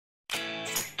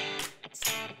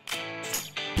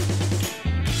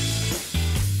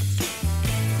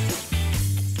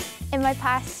In my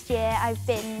past year, I've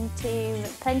been to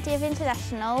plenty of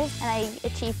internationals and I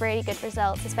achieved really good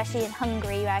results, especially in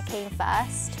Hungary where I came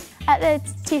first. At the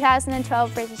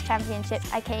 2012 British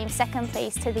Championships, I came second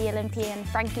place to the Olympian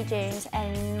Frankie Jones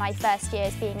in my first year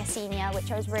as being a senior,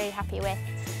 which I was really happy with.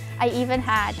 I even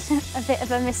had a bit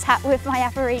of a mishap with my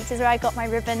apparatus where I got my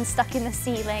ribbon stuck in the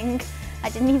ceiling.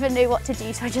 I didn't even know what to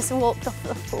do, so I just walked off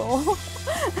the floor.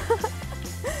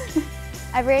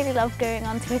 I really love going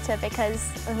on Twitter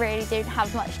because I really don't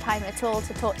have much time at all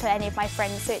to talk to any of my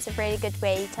friends, so it's a really good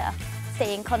way to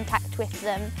stay in contact with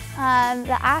them.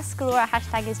 The Ask Laura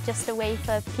hashtag is just a way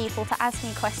for people to ask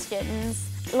me questions.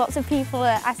 Lots of people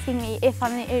are asking me if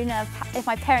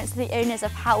my parents are the owners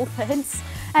of Halfords,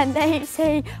 and they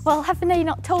say, well, haven't they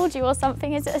not told you or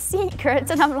something? Is it a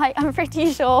secret? And I'm like, I'm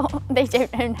pretty sure they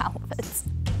don't own Halfords.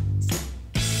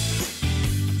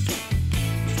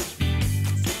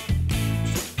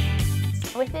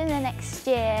 Within the next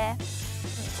year,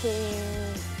 to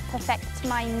perfect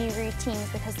my new routines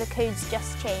because the code's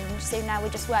just changed, so now we're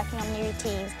just working on new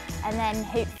routines, and then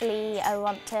hopefully I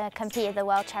want to compete at the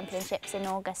World Championships in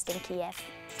August in Kiev.